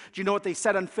treated me? Do you know what they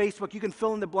said on Facebook? You can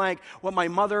fill in the blank. What my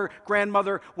mother,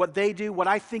 grandmother, what they do, what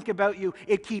I think about you.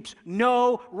 It keeps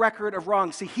no record of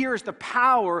wrong. See, here's the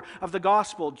power of the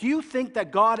gospel. Do you think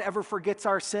that God ever forgets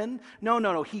our sin?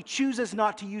 No. He chooses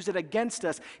not to use it against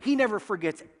us. He never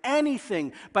forgets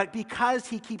anything. But because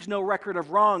he keeps no record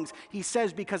of wrongs, he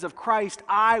says, because of Christ,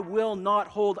 I will not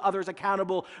hold others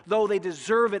accountable, though they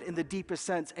deserve it in the deepest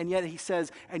sense. And yet he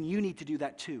says, and you need to do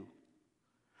that too.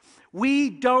 We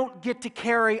don't get to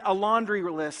carry a laundry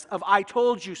list of I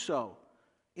told you so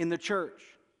in the church.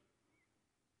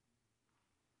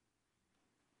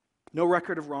 No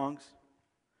record of wrongs.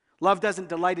 Love doesn't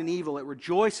delight in evil, it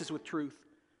rejoices with truth.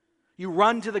 You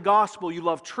run to the gospel, you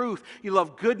love truth, you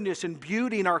love goodness and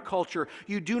beauty in our culture.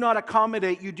 You do not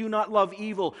accommodate, you do not love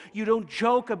evil. You don't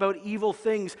joke about evil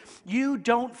things. You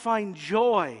don't find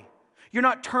joy. You're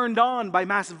not turned on by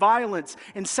mass violence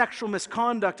and sexual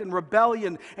misconduct and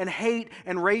rebellion and hate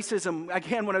and racism.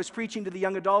 Again, when I was preaching to the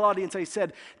young adult audience, I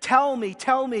said, tell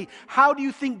me, how do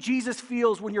you think Jesus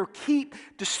feels when you keep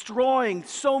destroying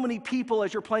so many people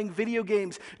as you're playing video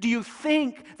games? Do you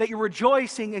think that you're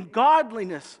rejoicing in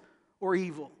godliness or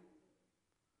evil?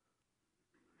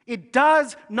 It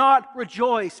does not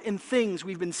rejoice in things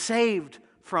we've been saved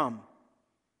from.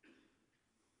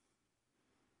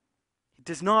 It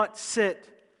does not sit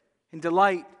and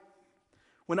delight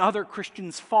when other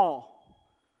Christians fall.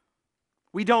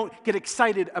 We don't get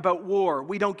excited about war.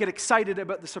 We don't get excited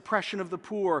about the suppression of the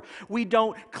poor. We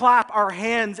don't clap our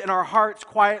hands in our hearts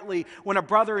quietly when a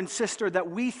brother and sister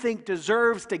that we think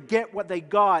deserves to get what they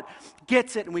got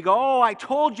gets it. And we go, oh, I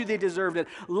told you they deserved it.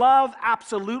 Love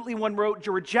absolutely, one wrote,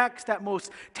 rejects that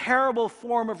most terrible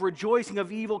form of rejoicing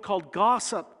of evil called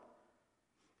gossip.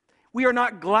 We are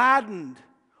not gladdened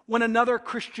when another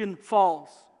Christian falls.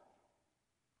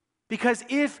 Because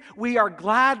if we are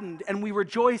gladdened and we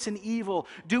rejoice in evil,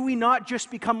 do we not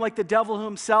just become like the devil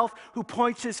himself who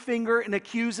points his finger and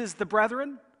accuses the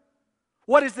brethren?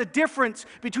 What is the difference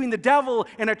between the devil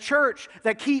and a church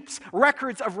that keeps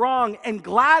records of wrong and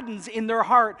gladdens in their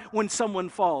heart when someone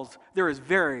falls? There is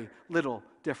very little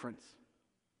difference.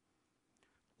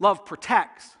 Love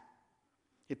protects,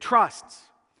 it trusts,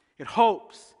 it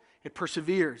hopes, it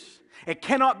perseveres. It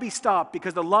cannot be stopped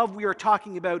because the love we are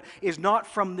talking about is not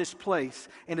from this place,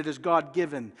 and it is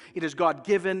God-given. It is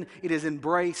God-given, it is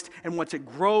embraced, and once it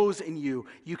grows in you,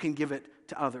 you can give it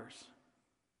to others.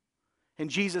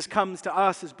 And Jesus comes to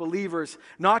us as believers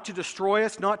not to destroy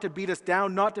us, not to beat us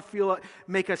down, not to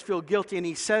make us feel guilty, and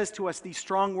he says to us these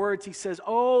strong words. He says,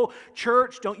 oh,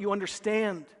 church, don't you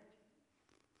understand?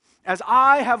 As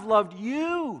I have loved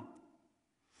you,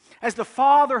 as the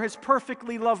Father has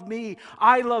perfectly loved me,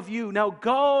 I love you. Now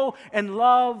go and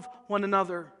love one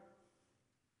another.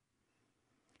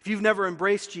 If you've never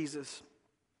embraced Jesus,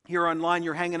 here online,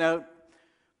 you're hanging out,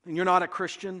 and you're not a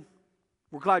Christian,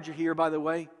 we're glad you're here, by the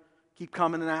way. Keep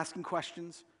coming and asking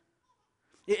questions.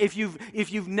 If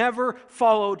you've never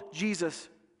followed Jesus,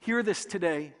 hear this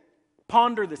today.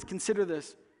 Ponder this, consider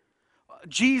this.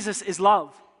 Jesus is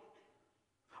love.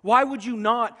 Why would you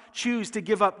not choose to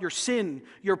give up your sin,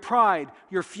 your pride,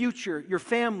 your future, your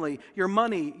family, your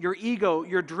money, your ego,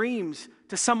 your dreams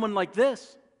to someone like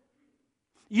this?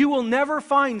 You will never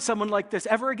find someone like this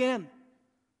ever again.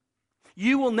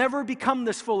 You will never become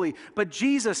this fully. But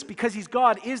Jesus, because he's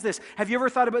God, is this. Have you ever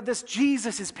thought about this?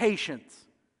 Jesus is patience.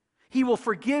 He will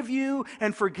forgive you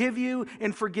and forgive you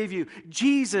and forgive you.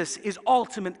 Jesus is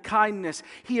ultimate kindness.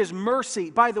 He is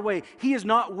mercy. By the way, he is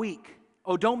not weak.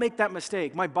 Oh, don't make that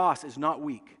mistake. My boss is not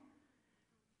weak.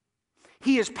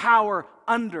 He is power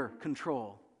under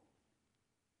control.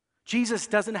 Jesus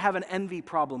doesn't have an envy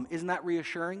problem. Isn't that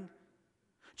reassuring?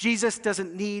 Jesus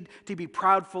doesn't need to be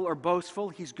proudful or boastful.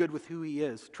 He's good with who he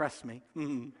is. Trust me.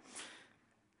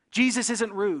 Jesus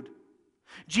isn't rude.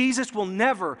 Jesus will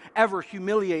never, ever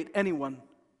humiliate anyone.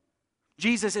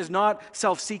 Jesus is not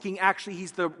self-seeking. Actually,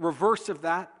 he's the reverse of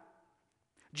that.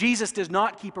 Jesus does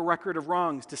not keep a record of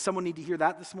wrongs. Does someone need to hear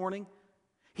that this morning?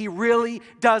 He really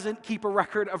doesn't keep a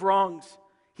record of wrongs.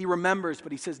 He remembers,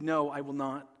 but he says, no, I will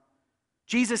not.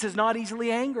 Jesus is not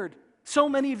easily angered. So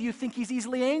many of you think he's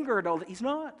easily angered. He's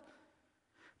not.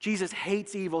 Jesus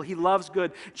hates evil. He loves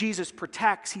good. Jesus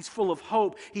protects. He's full of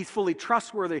hope. He's fully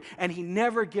trustworthy, and he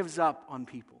never gives up on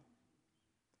people.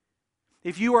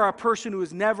 If you are a person who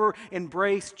has never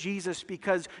embraced Jesus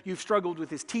because you've struggled with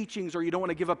his teachings, or you don't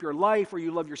want to give up your life, or you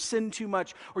love your sin too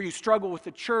much, or you struggle with the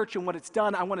church and what it's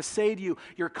done, I want to say to you,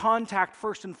 your contact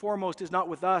first and foremost is not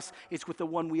with us, it's with the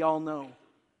one we all know.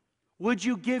 Would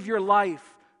you give your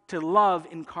life to love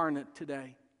incarnate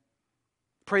today?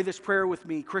 Pray this prayer with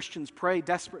me. Christians, pray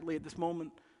desperately at this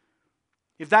moment.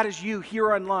 If that is you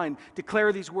here online,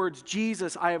 declare these words,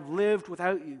 Jesus, I have lived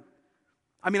without you.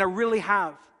 I really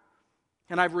have.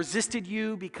 And I've resisted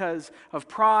you because of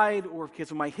pride or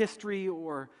because of my history,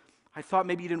 or I thought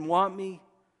maybe you didn't want me.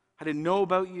 I didn't know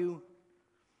about you.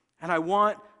 And I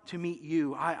want to meet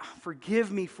you.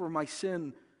 Forgive me for my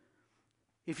sin.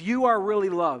 If you are really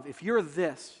love, if you're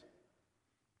this,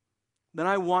 then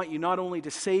I want you not only to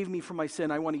save me from my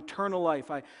sin, I want eternal life.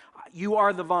 You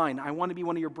are the vine. I want to be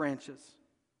one of your branches.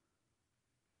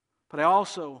 But I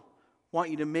also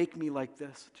want you to make me like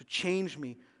this, to change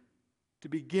me, to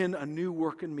begin a new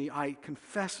work in me. I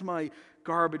confess my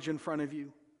garbage in front of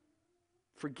you.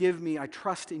 Forgive me. I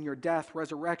trust in your death,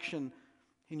 resurrection,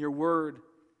 in your word.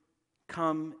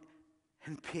 Come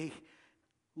and be,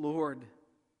 Lord,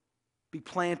 be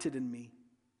planted in me.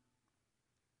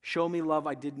 Show me love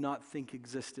I did not think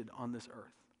existed on this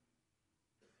earth.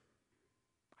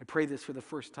 I pray this for the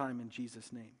first time in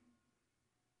Jesus' name.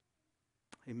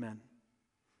 Amen.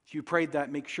 If you prayed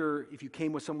that, make sure if you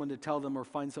came with someone to tell them, or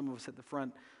find some of us at the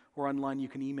front or online, you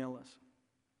can email us.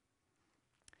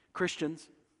 Christians,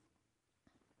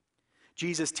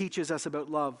 Jesus teaches us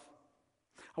about love.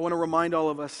 I want to remind all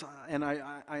of us, and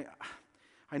I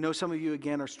know some of you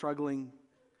again are struggling,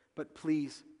 but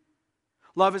please,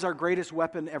 love is our greatest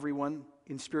weapon, everyone,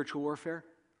 in spiritual warfare.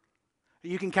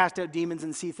 You can cast out demons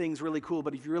and see things really cool,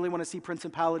 but if you really want to see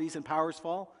principalities and powers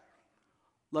fall,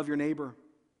 love your neighbor.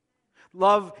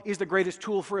 Love is the greatest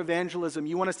tool for evangelism.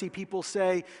 You want to see people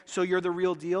say, so you're the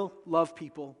real deal? Love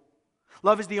people.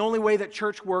 Love is the only way that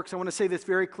church works. I want to say this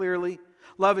very clearly.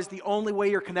 Love is the only way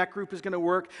your connect group is going to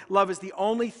work. Love is the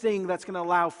only thing that's going to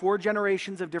allow 4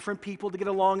 generations of different people to get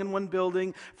along in one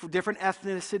building, for different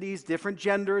ethnicities, different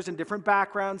genders, and different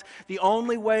backgrounds. The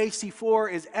only way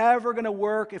C4 is ever going to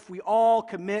work if we all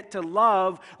commit to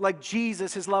love like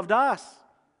Jesus has loved us.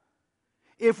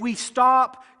 If we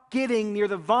stop getting near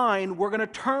the vine, we're going to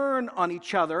turn on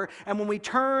each other. And when we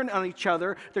turn on each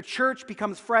other, the church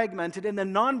becomes fragmented, and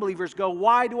then non-believers go,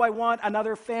 why do I want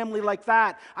another family like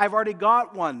that? I've already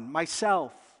got one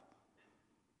myself.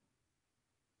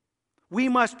 We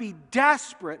must be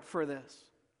desperate for this.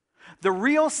 The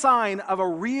real sign of a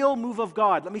real move of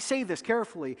God, let me say this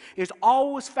carefully, is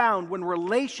always found when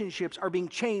relationships are being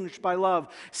changed by love.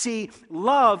 See,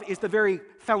 love is the very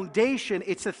foundation.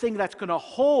 It's the thing that's going to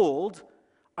hold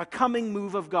a coming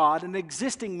move of God, an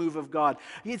existing move of God.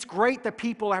 It's great that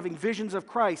people are having visions of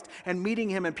Christ and meeting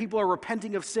Him, and people are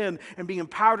repenting of sin and being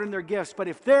empowered in their gifts. But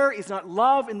if there is not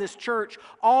love in this church,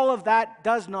 all of that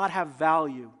does not have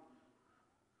value.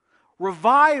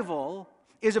 Revival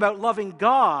is about loving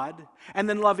God and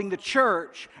then loving the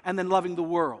church and then loving the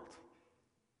world.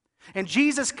 And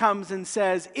Jesus comes and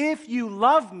says, if you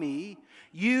love me,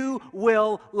 you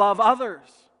will love others.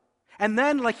 And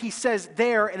then, like he says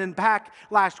there and in back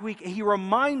last week, he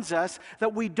reminds us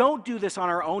that we don't do this on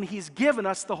our own. He's given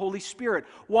us the Holy Spirit.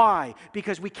 Why?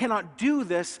 Because we cannot do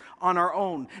this on our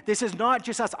own. This is not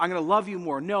just us, I'm going to love you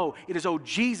more. No, it is, oh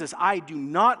Jesus, I do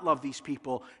not love these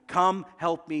people. Come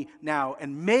help me now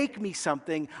and make me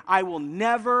something I will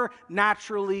never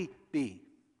naturally be.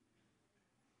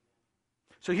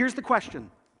 So here's the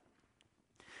question.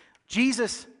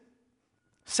 Jesus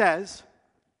says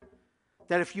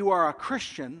that if you are a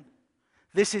Christian,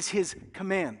 this is His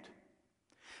command.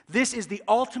 This is the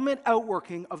ultimate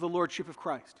outworking of the Lordship of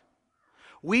Christ.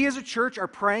 We as a church are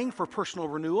praying for personal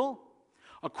renewal,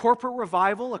 a corporate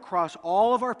revival across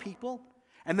all of our people,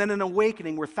 and then an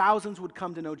awakening where thousands would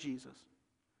come to know Jesus.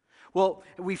 Well,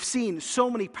 we've seen so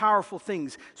many powerful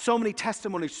things, so many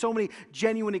testimonies, so many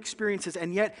genuine experiences,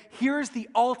 and yet here's the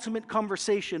ultimate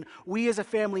conversation we as a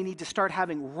family need to start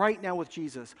having right now with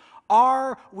Jesus.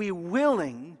 Are we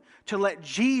willing to let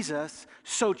Jesus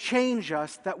so change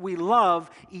us that we love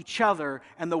each other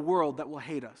and the world that will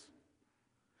hate us?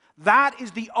 That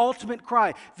is the ultimate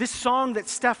cry. This song that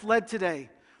Steph led today,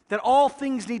 that all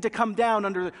things need to come down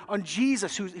on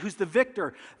Jesus, who's the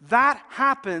victor, that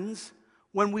happens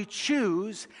when we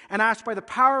choose and ask by the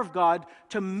power of God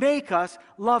to make us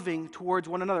loving towards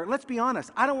one another. Let's be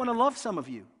honest. I don't want to love some of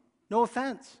you. No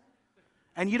offense.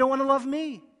 And you don't want to love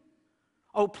me.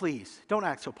 Oh, please, don't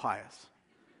act so pious.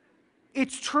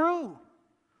 It's true.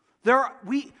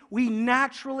 We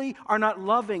naturally are not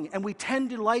loving, and we tend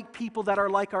to like people that are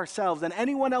like ourselves, and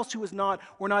anyone else who is not,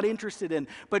 we're not interested in.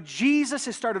 But Jesus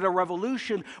has started a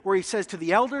revolution where He says to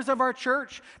the elders of our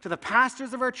church, to the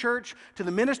pastors of our church, to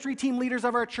the ministry team leaders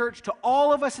of our church, to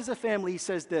all of us as a family, He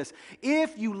says this: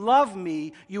 if you love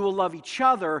me, you will love each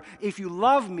other. If you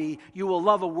love me, you will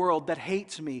love a world that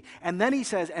hates me. And then He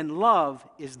says, and love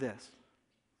is this.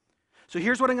 So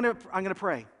here's what I'm going to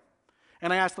pray.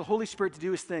 And I ask the Holy Spirit to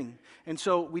do his thing. And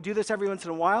so we do this every once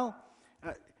in a while.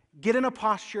 Get in a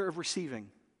posture of receiving.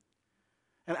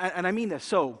 And I mean this.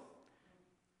 So,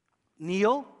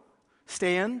 kneel,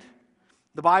 stand.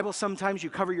 The Bible, sometimes you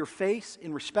cover your face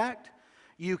in respect.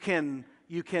 You can do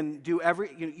you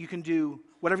can do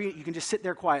whatever you can just sit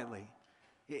there quietly.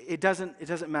 It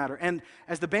doesn't matter. And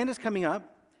as the band is coming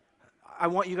up, I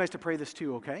want you guys to pray this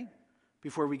too, okay?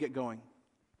 Before we get going.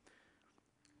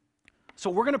 So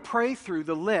we're going to pray through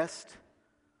the list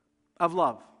of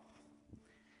love.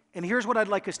 And here's what I'd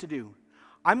like us to do.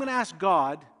 I'm going to ask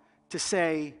God to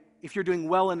say if you're doing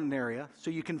well in an area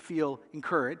so you can feel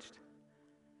encouraged.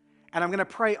 And I'm going to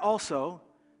pray also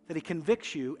that he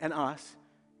convicts you and us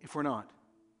if we're not.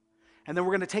 And then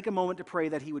we're going to take a moment to pray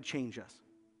that he would change us.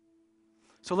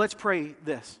 So let's pray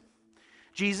this.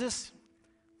 Jesus,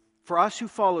 for us who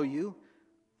follow you,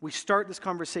 we start this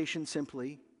conversation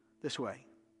simply this way.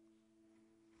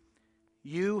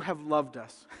 You have loved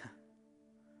us.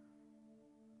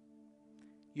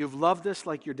 You've loved us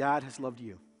like your dad has loved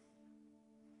you.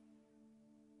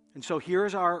 And so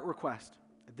here's our request.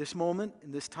 At this moment,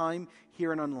 in this time,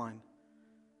 here and online,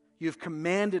 you've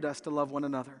commanded us to love one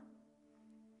another.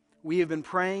 We have been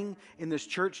praying in this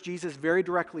church, Jesus, very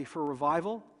directly for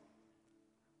revival.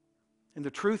 And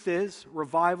the truth is,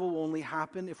 revival will only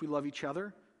happen if we love each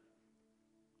other.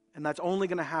 And that's only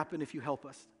going to happen if you help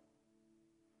us.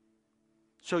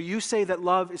 So you say that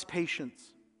love is patience.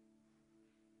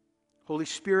 Holy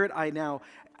Spirit, I now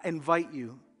invite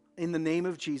you in the name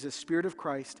of Jesus, Spirit of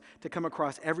Christ, to come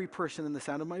across every person in the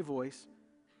sound of my voice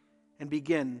and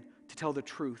begin to tell the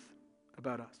truth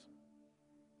about us.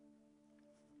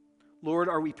 Lord,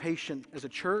 are we patient as a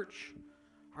church?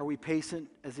 Are we patient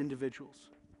as individuals?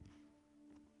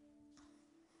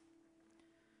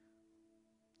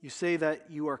 You say that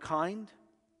you are kind,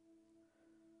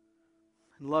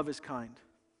 and love is kind.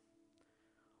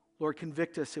 Lord,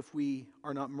 convict us if we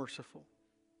are not merciful.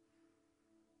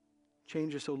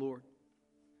 Change us, O Lord.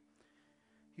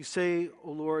 You say,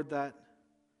 O Lord, that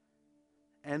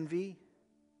envy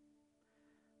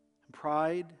and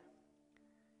pride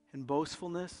and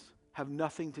boastfulness have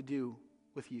nothing to do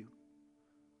with you.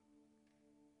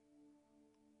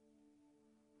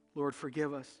 Lord,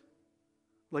 forgive us.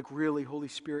 Like really, Holy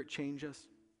Spirit, change us.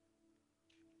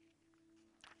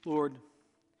 Lord,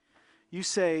 you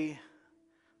say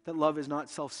that love is not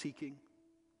self-seeking.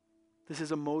 This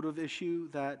is a motive issue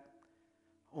that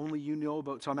only you know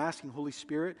about. So I'm asking, Holy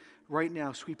Spirit, right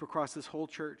now, sweep across this whole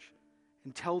church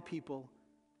and tell people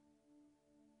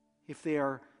if they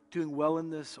are doing well in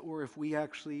this or if we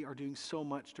actually are doing so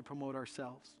much to promote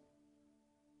ourselves.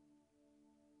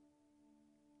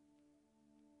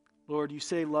 Lord, you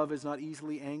say love is not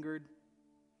easily angered.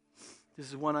 This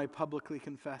is one I publicly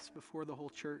confess before the whole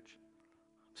church.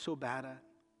 I'm so bad at.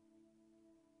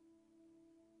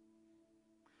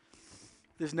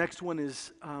 This next one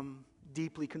is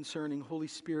deeply concerning. Holy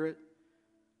Spirit,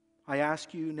 I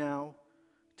ask you now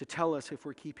to tell us if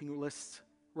we're keeping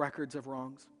records of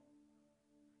wrongs.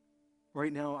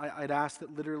 Right now, I'd ask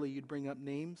that literally you'd bring up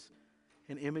names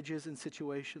and images and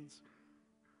situations.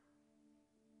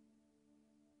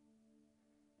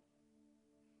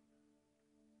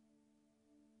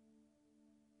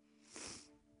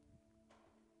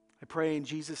 I pray in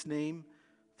Jesus' name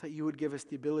that you would give us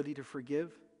the ability to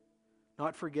forgive,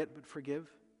 not forget, but forgive.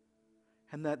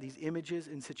 And that these images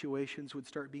and situations would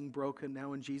start being broken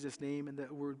now in Jesus' name, and that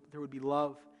there would be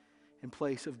love in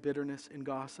place of bitterness and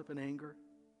gossip and anger.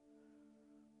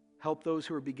 Help those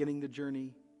who are beginning the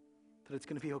journey that it's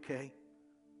going to be okay.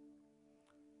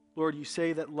 Lord, you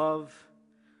say that love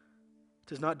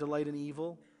does not delight in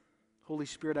evil. Holy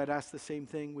Spirit, I'd ask the same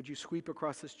thing. Would you sweep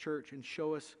across this church and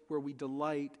show us where we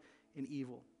delight in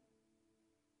evil?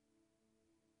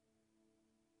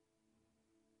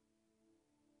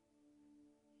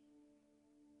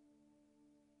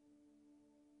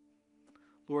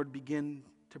 Lord, begin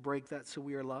to break that so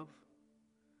we are love.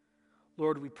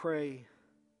 Lord, we pray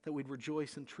that we'd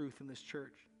rejoice in truth in this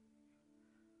church.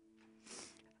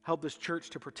 Help this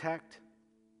church to protect,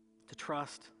 to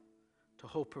trust, to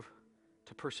hope,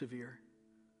 to persevere.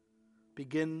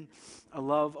 Begin a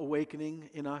love awakening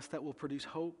in us that will produce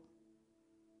hope.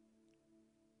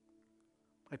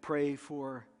 I pray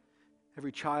for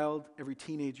every child, every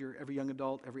teenager, every young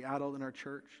adult, every adult in our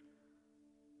church,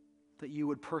 that you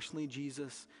would personally,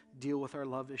 Jesus, deal with our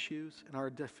love issues and our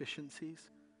deficiencies.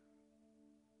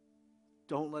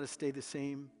 Don't let us stay the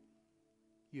same.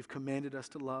 You've commanded us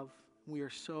to love. We are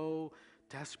so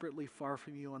desperately far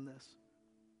from you on this.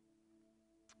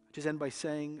 I just end by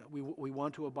saying we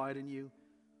want to abide in you,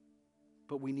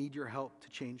 but we need your help to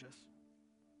change us.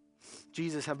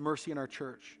 Jesus, have mercy on our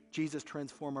church. Jesus,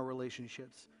 transform our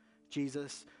relationships.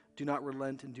 Jesus, do not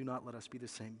relent and do not let us be the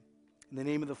same. In the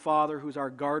name of the Father, who is our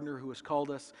gardener, who has called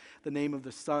us, the name of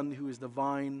the Son, who is the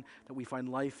vine that we find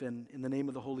life in the name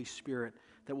of the Holy Spirit,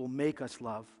 that will make us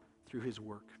love through his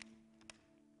work.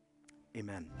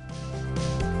 Amen.